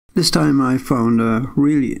This time I found a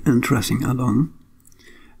really interesting add-on.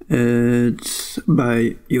 It's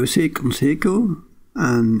by Jose Conseco,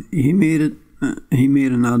 and he made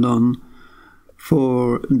an add-on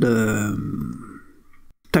for the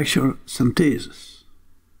texture synthesis.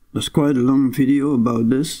 There's quite a long video about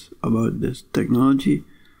this technology,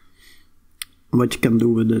 what you can do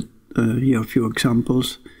with it. Here are a few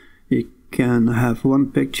examples. You can have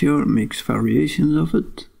one picture, makes variations of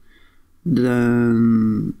it.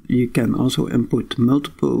 Then you can also input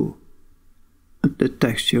multiple the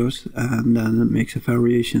textures, and then it makes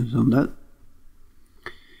variations on that.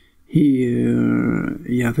 Here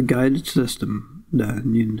you have a guided system.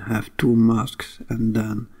 Then you have two masks, and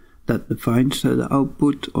then that defines the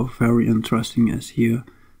output. Or very interesting is here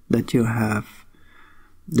that you have,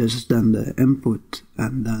 this is then the input,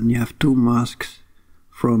 and then you have two masks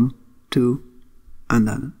from two, and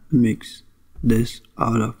then it makes this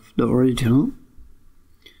out of the original.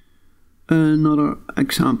 Another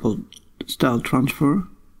example, style transfer,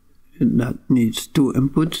 that needs two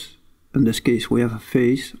inputs. In this case we have a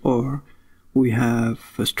face, or we have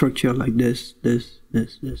a structure like this,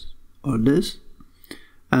 or this,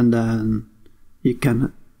 and then you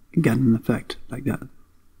can get an effect like that.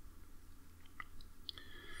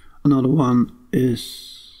 Another one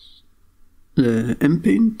is the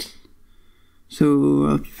Inpaint. So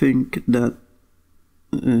I think that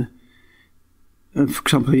for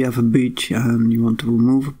example, you have a beach and you want to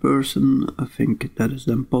remove a person. I think that is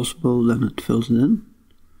then possible. Then it fills it in.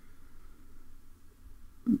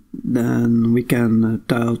 Then we can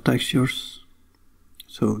tile textures.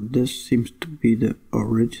 So this seems to be the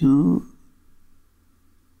original.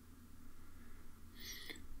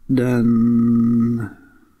 Then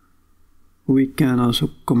we can also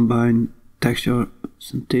combine texture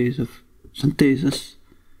synthesis.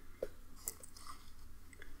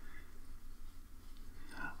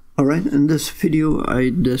 Alright, in this video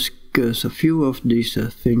I discuss a few of these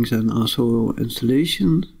things, and also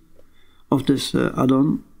installation of this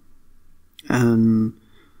add-on, and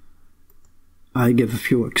I give a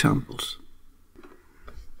few examples.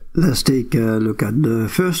 Let's take a look at the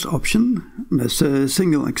first option. That's a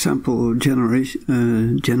single example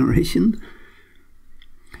generation.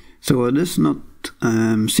 So it is not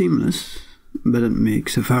seamless, but it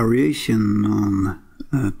makes a variation on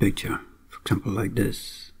a picture, for example like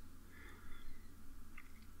this.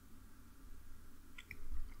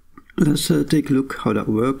 Let's take a look how that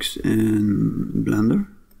works in Blender.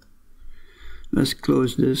 Let's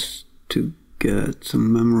close this to get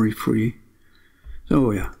some memory free.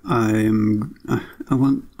 So yeah, I'm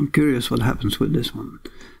curious what happens with this one.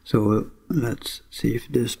 So let's save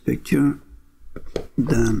this picture.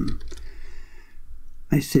 Then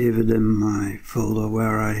I save it in my folder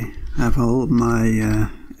where I have all my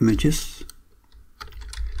images.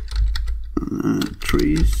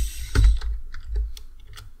 Trees.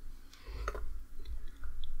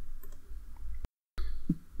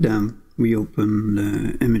 Then we open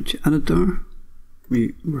the image editor.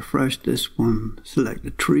 We refresh this one, select the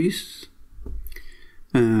trees.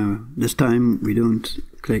 This time we don't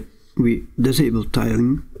click, we disable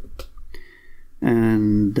tiling.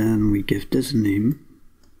 And then we give this a name.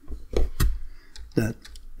 That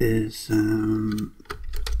is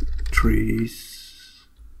trees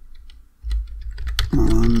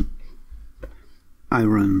on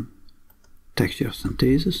iron texture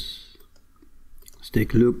synthesis. Let's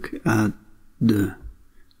take a look at the,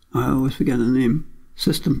 I always forget the name,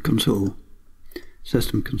 system console.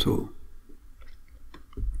 System console.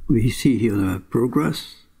 We see here the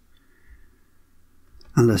progress.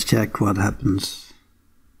 And let's check what happens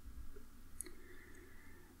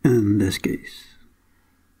in this case.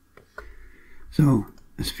 So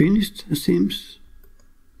it's finished, it seems.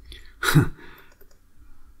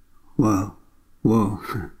 Wow, whoa.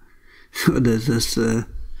 So this is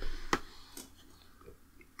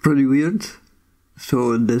pretty weird.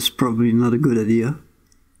 So this is probably not a good idea.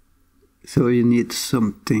 So you need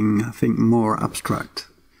something, I think, more abstract.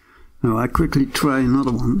 Now I quickly try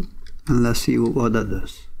another one, and let's see what that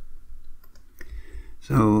does.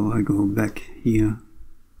 So I go back here.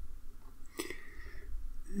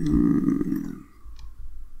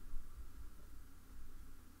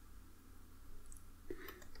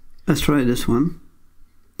 Let's try this one.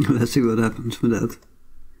 Let's see what happens with that.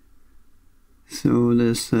 So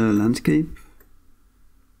this landscape.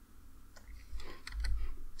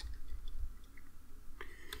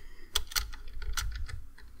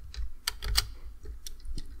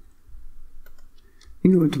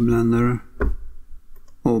 You go to Blender,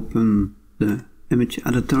 open the image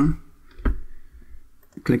editor,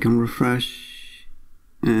 click on refresh,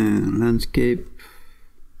 and landscape,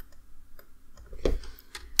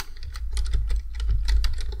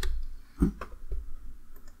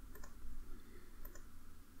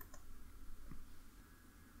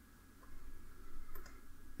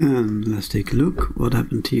 And let's take a look what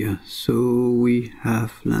happened here. So we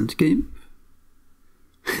have landscape.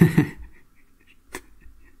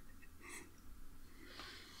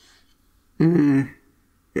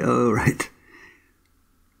 Alright.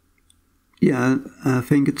 Yeah, I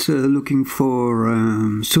think it's looking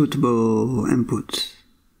for suitable inputs.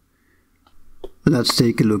 Let's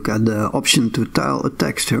take a look at the option to tile a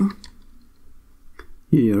texture.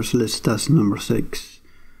 Here's listed as number 6.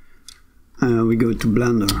 We go to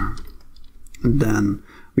Blender. Then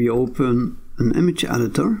we open an image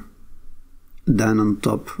editor. Then on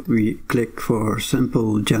top we click for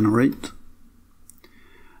Simple Generate.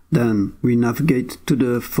 Then we navigate to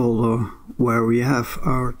the folder where we have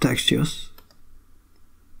our textures.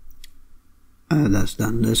 That's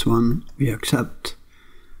then this one. We accept.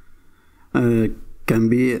 Can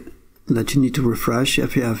be that you need to refresh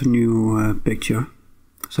if you have a new picture.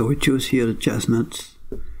 So we choose here the chestnuts,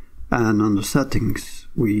 and under settings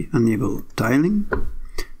we enable tiling,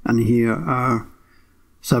 and here are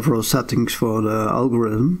several settings for the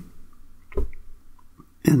algorithm,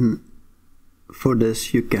 and for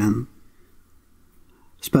this you can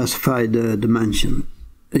specify the dimension.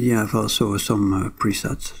 You have also some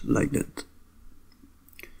presets like that.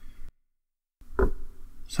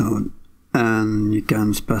 So, and you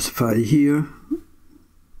can specify here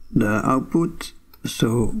the output.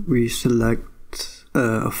 So we select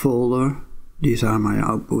a folder. These are my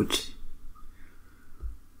outputs.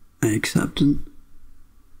 I accept it.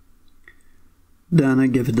 Then I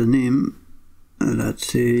give it a name. Let's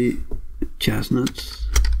say chestnuts.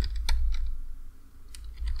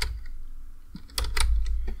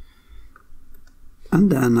 And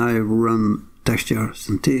then I run Texture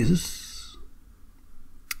Synthesis.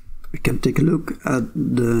 We can take a look at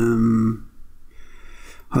the,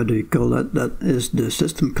 how do you call that? That is the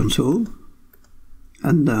system console.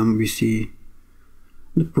 And then we see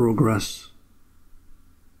the progress.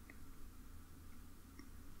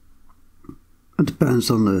 It depends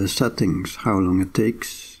on the settings, how long it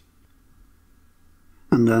takes.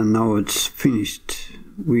 And then now it's finished.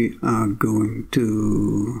 We are going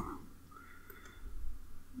to,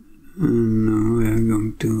 no, we are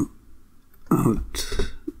going to out.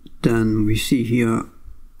 Then we see here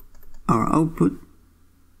our output.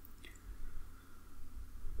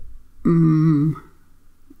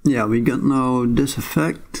 Yeah, we got now this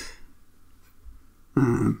effect.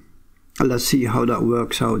 Let's see how that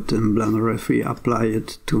works out in Blender if we apply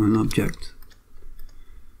it to an object.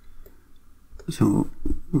 So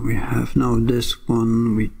we have now this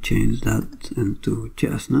one, we change that into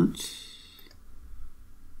chestnuts.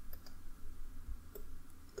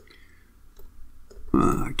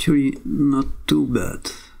 Actually, not too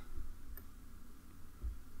bad.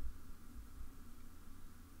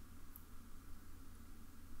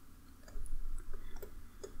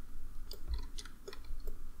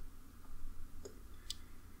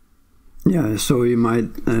 Yeah, so you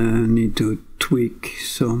might need to tweak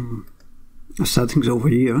some settings over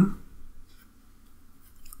here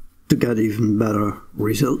to get even better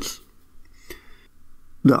results.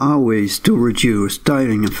 There are ways to reduce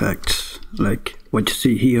tiling effects, like what you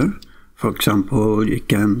see here. For example, you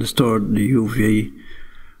can distort the UV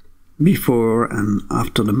before and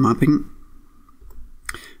after the mapping.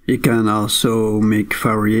 You can also make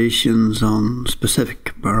variations on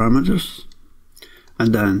specific parameters,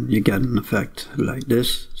 and then you get an effect like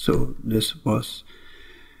this. So this was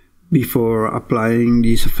before applying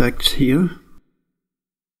these effects here.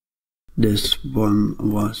 This one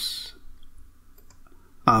was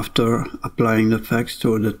after applying the effects,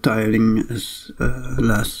 so the tiling is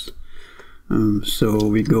less. So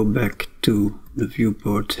we go back to the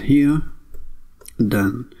viewport here.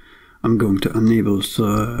 Then I'm going to enable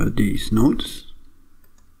these nodes.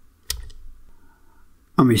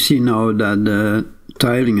 And we see now that the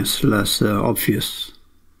tiling is less obvious.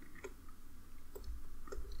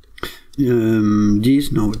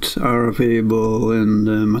 These nodes are available in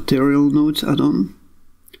the Material Nodes add-on.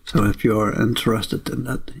 So if you are interested in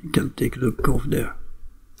that, you can take a look over there.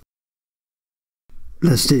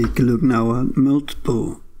 Let's take a look now at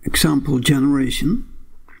multiple example generation.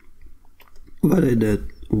 What I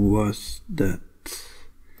did was that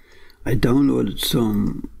I downloaded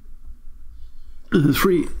some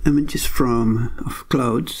 3 images of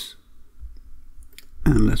clouds,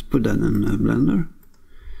 and let's put that in Blender.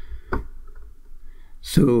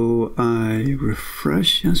 So I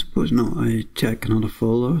refresh, I suppose. No, I check another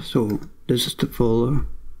folder. So this is the folder,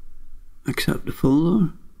 accept the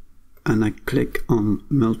folder, and I click on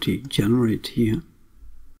multi-generate here.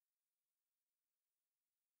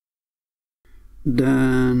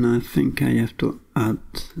 Then I think I have to add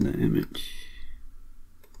the image.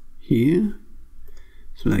 here,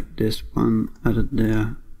 select this one, add it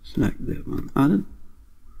there, select that one, add it.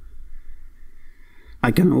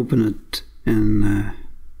 I can open it in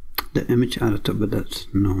the image editor, but that's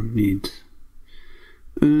no need.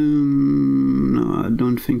 No, I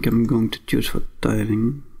don't think I'm going to choose for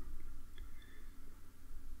tiling.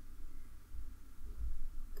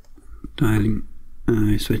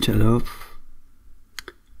 I switch that off.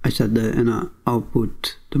 I set the inner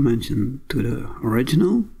output dimension to the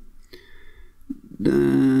original.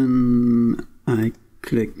 Then I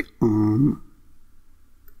click on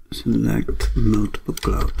select multiple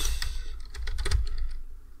clouds.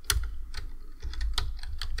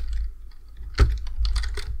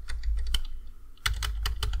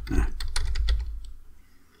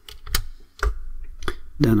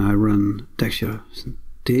 Then I run Texture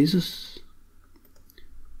Synthesis.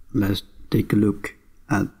 Let's take a look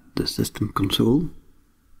at the system console.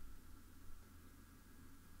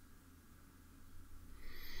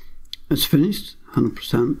 It's finished,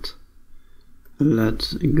 100%.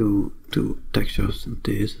 Let's go to Texture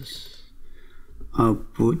Synthesis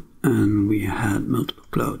output, and we had multiple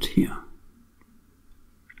clouds here.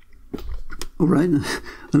 Alright,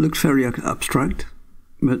 it looks very abstract,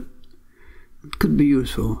 but it could be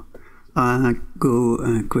useful. I go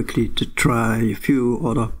quickly to try a few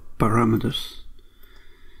other parameters.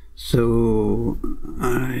 So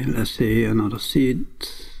let's say another seed.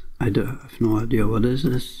 I have no idea what this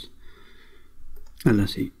is. And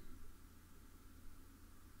let's see.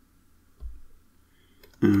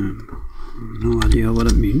 No idea what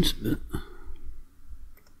it means, but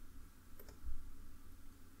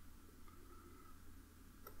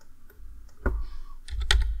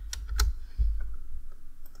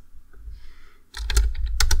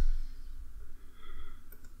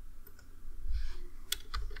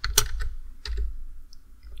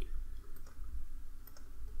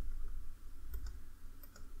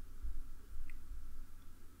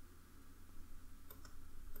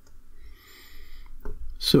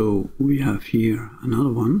so we have here another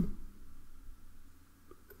one.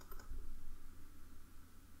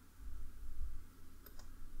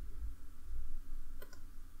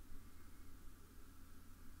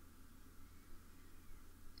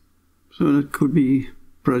 So that could be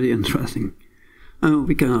pretty interesting.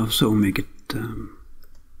 We can also make it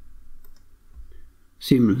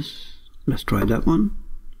seamless. Let's try that one.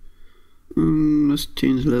 Let's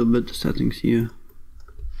change a little bit the settings here.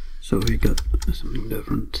 So we got something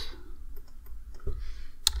different.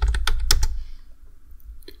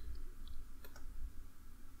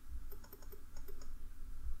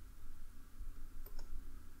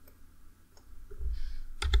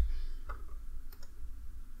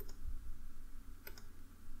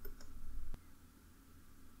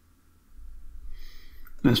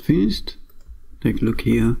 That's finished. Take a look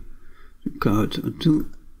here. The clouds are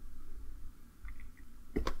two.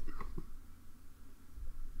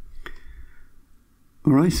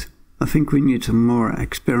 Alright, I think we need some more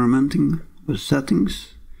experimenting with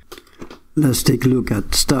settings. Let's take a look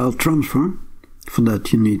at style transfer. For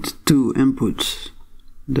that you need two inputs.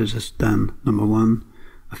 This is then number one,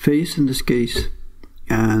 a face in this case,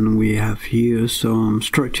 and we have here some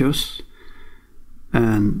structures,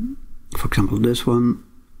 and for example this one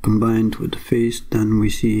combined with the face, then we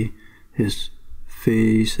see his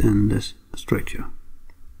face in this structure,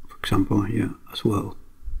 for example here as well.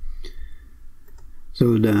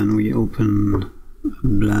 So then we open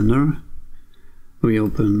Blender, we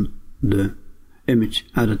open the image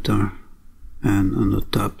editor, and on the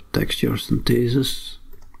top Texture Synthesis,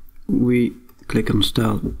 we click on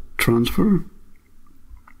Style Transfer.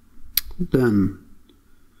 Then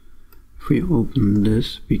if we open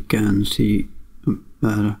this, we can see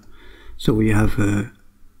better. So we have a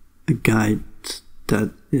guide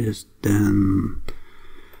that is then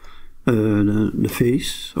the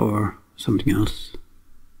face or something else.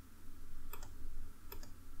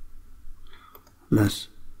 Let's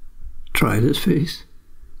try this face,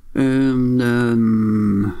 and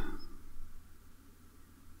then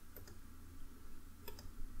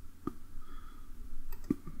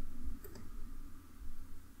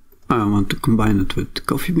I want to combine it with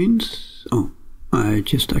coffee beans. Oh, I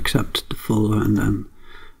just accept the folder and then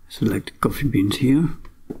select coffee beans here.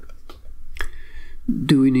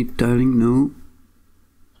 Do we need tiling? No.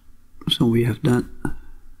 So we have that.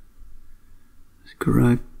 That's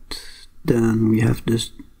correct. Then we have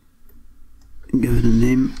this, give it a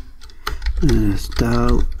name,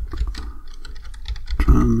 style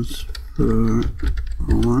transfer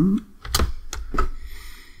 1,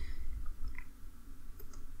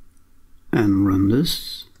 and run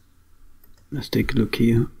this. Let's take a look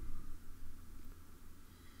here.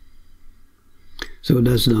 So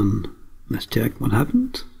that's done. Let's check what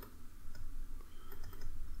happened.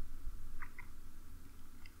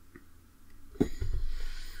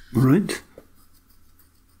 All right.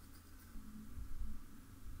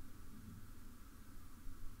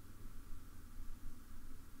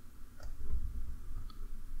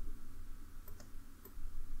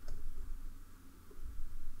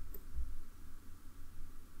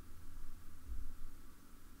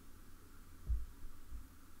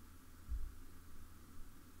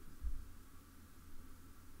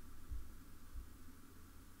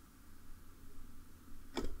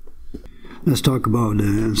 Let's talk about the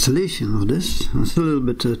installation of this. It's a little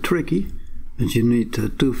bit tricky, but you need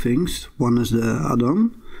two things. One is the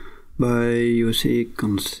add-on by Jose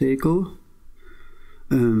Conseco,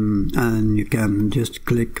 and you can just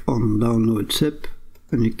click on download zip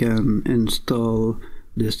and you can install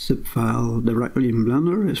this zip file directly in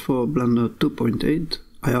Blender. It's for Blender 2.8.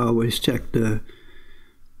 I always check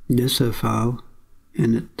this file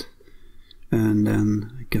in it, and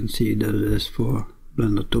then I can see that it is for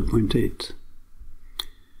Blender 2.8.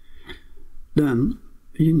 Then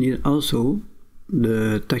you need also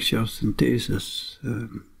the Texture Synthesis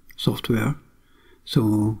software.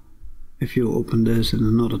 So if you open this in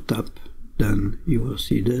another tab, then you will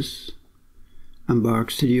see this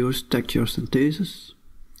Embark Studios Texture Synthesis,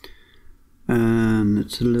 and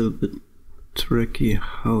it's a little bit tricky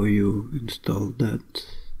how you install that.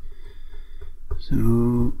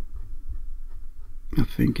 So I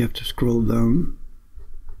think you have to scroll down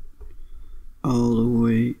all the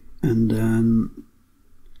way, and then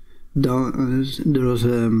there's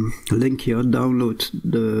a link here, download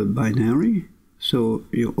the binary. So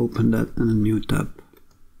you open that in a new tab,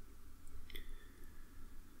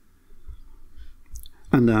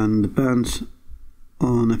 and then depends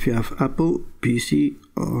on if you have Apple, PC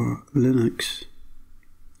or Linux.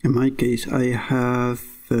 In my case I have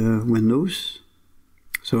Windows,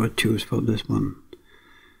 so I choose for this one.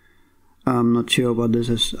 I'm not sure what this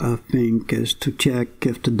is. I think is to check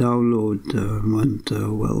if the download went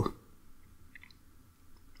well.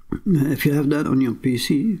 If you have that on your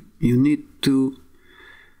PC, you need to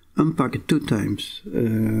unpack it 2 times,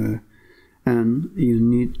 and you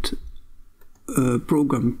need a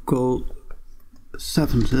program called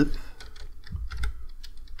 7-zip,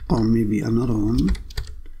 or maybe another one,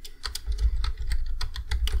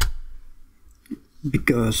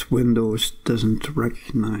 because Windows doesn't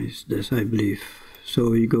recognize this, I believe.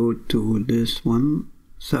 So you go to this one,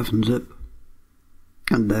 7-zip,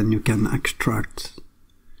 and then you can extract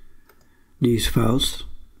these files.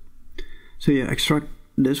 So you extract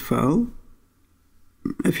this file.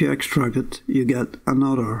 If you extract it, you get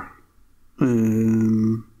another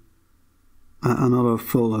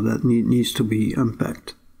folder that needs to be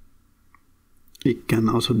unpacked. You can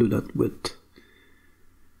also do that with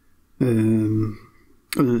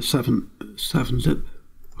 7-zip.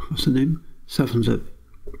 What's the name? 7-zip.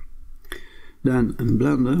 Then in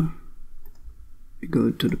Blender, you go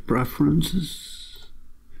to the preferences,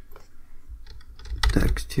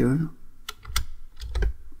 texture,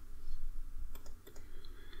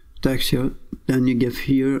 then you give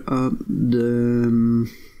here the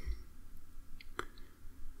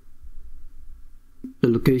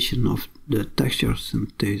location of the Texture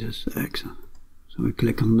Synthesis Addon. So we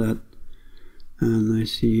click on that, and I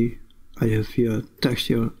see I have here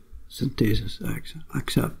Texture Synthesis Addon.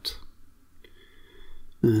 Accept.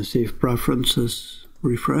 Save preferences,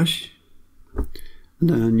 refresh. And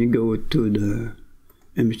then you go to the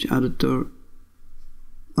image editor.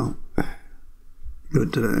 Oh, go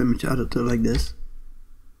to the image editor like this.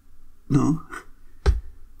 No,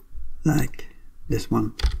 like this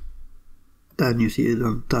one. Then you see it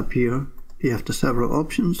on top here. You have the several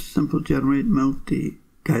options: simple generate, multi,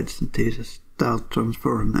 guide synthesis, style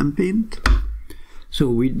transfer, and Inpaint. So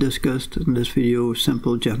we discussed in this video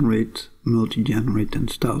simple generate, multi generate, and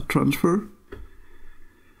style transfer.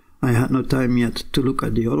 I had no time yet to look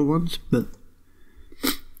at the other ones, but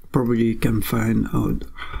probably you can find out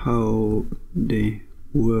how they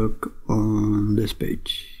work on this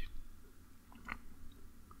page.